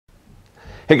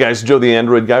Hey guys, Joe the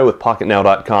Android guy with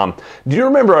Pocketnow.com. Do you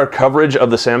remember our coverage of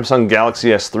the Samsung Galaxy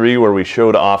S3 where we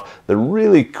showed off the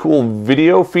really cool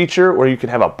video feature where you could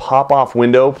have a pop-off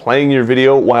window playing your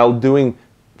video while doing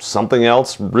something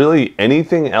else, really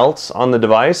anything else on the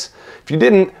device? If you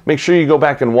didn't, make sure you go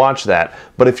back and watch that.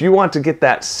 But if you want to get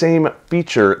that same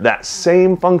feature, that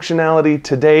same functionality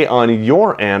today on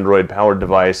your Android-powered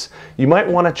device, you might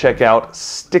want to check out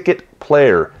StickIt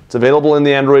Player. It's available in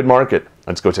the Android market.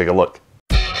 Let's go take a look.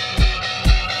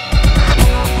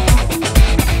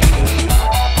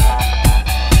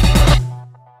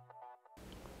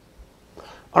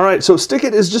 Alright, so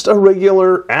StickIt is just a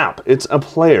regular app. It's a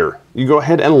player. You go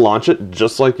ahead and launch it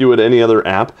just like you would any other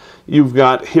app. You've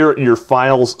got here your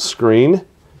files screen,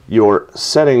 your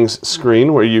settings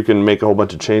screen where you can make a whole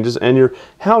bunch of changes, and your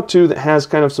how-to that has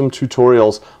kind of some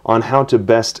tutorials on how to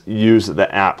best use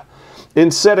the app. In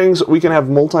settings, we can have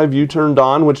multi-view turned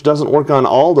on, which doesn't work on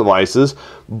all devices,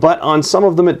 but on some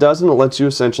of them it does, and it lets you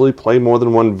essentially play more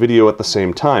than one video at the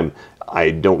same time.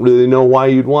 I don't really know why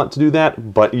you'd want to do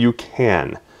that, but you can.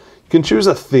 You can choose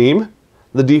a theme.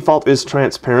 The default is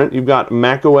transparent. You've got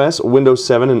macOS, Windows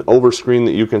 7, and overscreen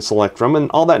that you can select from, and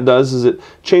all that does is it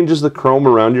changes the Chrome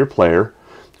around your player.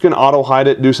 You can auto hide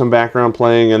it, do some background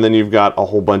playing, and then you've got a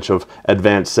whole bunch of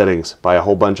advanced settings. By a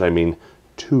whole bunch, I mean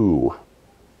 2.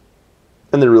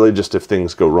 And they're really just if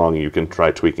things go wrong, you can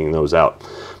try tweaking those out.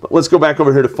 But let's go back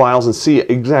over here to Files and see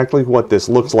exactly what this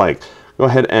looks like. Go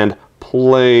ahead and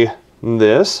play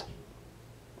this.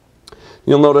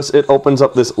 You'll notice it opens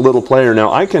up this little player.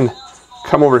 Now I can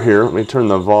come over here. Let me turn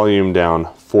the volume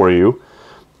down for you.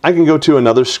 I can go to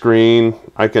another screen.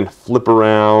 I can flip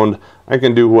around. I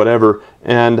can do whatever.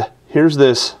 And here's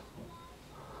this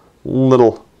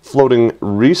little floating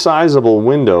resizable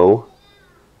window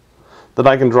that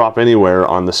I can drop anywhere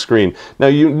on the screen. Now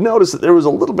you notice that there was a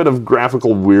little bit of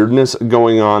graphical weirdness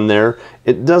going on there.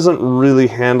 It doesn't really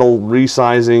handle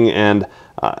resizing and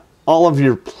all of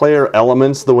your player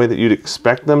elements the way that you'd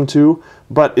expect them to,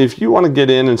 but if you want to get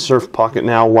in and surf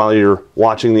Pocketnow while you're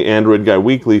watching the Android Guy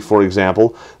Weekly, for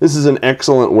example, this is an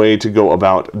excellent way to go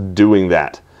about doing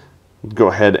that. Go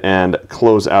ahead and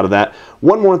close out of that.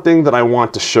 One more thing that I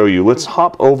want to show you. Let's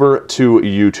hop over to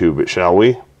YouTube, shall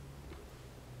we?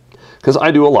 Because I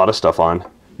do a lot of stuff on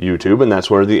YouTube, and that's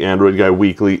where the Android Guy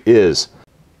Weekly is.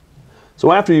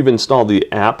 So after you've installed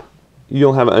the app,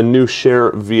 you'll have a new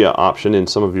share via option in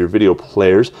some of your video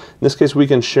players. In this case, we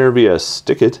can share via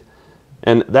StickIt,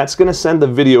 and that's going to send the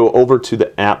video over to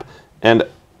the app, and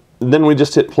then we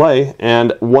just hit play,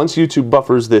 and once YouTube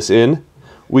buffers this in,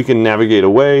 we can navigate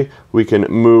away, we can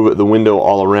move the window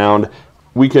all around,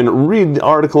 we can read the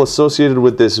article associated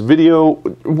with this video,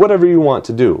 whatever you want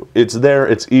to do. It's there,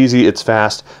 it's easy, it's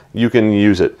fast, you can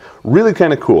use it. Really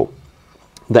kind of cool.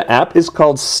 The app is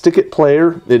called StickIt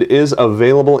Player. It is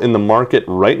available in the market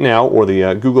right now, or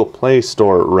the Google Play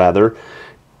Store rather.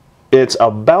 It's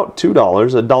about $2,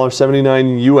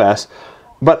 $1.79 US.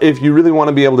 But if you really want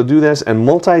to be able to do this and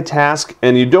multitask,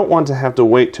 and you don't want to have to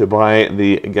wait to buy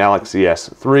the Galaxy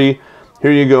S3,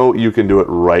 here you go, you can do it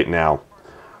right now.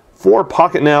 For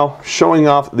Pocketnow, showing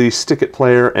off the StickIt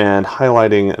Player and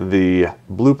highlighting the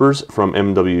bloopers from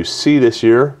MWC this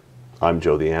year, I'm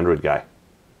Joe the Android Guy.